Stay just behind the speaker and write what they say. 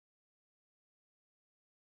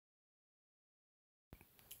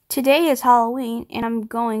Today is Halloween, and I'm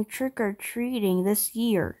going trick-or-treating this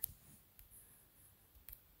year.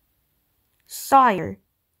 Sawyer,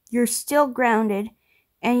 you're still grounded,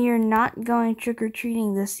 and you're not going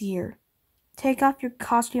trick-or-treating this year. Take off your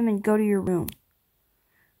costume and go to your room.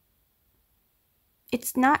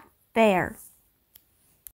 It's not fair.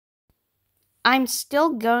 I'm still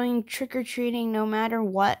going trick-or-treating no matter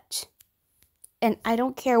what. And I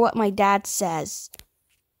don't care what my dad says.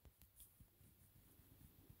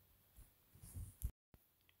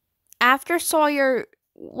 After Sawyer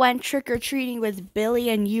went trick-or-treating with Billy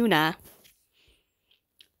and Una,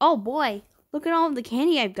 oh boy, look at all of the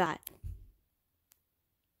candy I've got.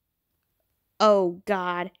 Oh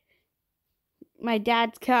God, my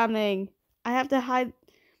dad's coming. I have to hide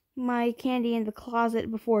my candy in the closet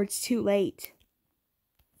before it's too late.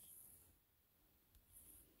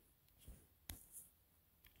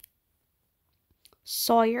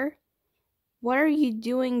 Sawyer, what are you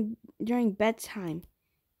doing during bedtime?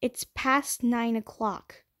 It's past 9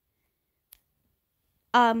 o'clock.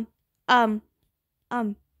 Um. All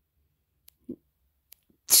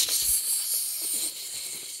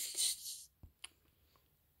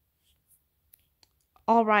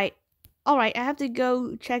right. I have to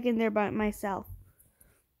go check in there by myself.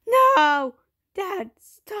 No! Dad,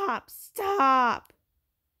 stop.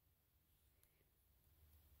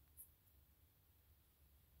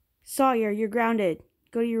 Sawyer, you're grounded.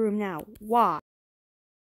 Go to your room now. Why?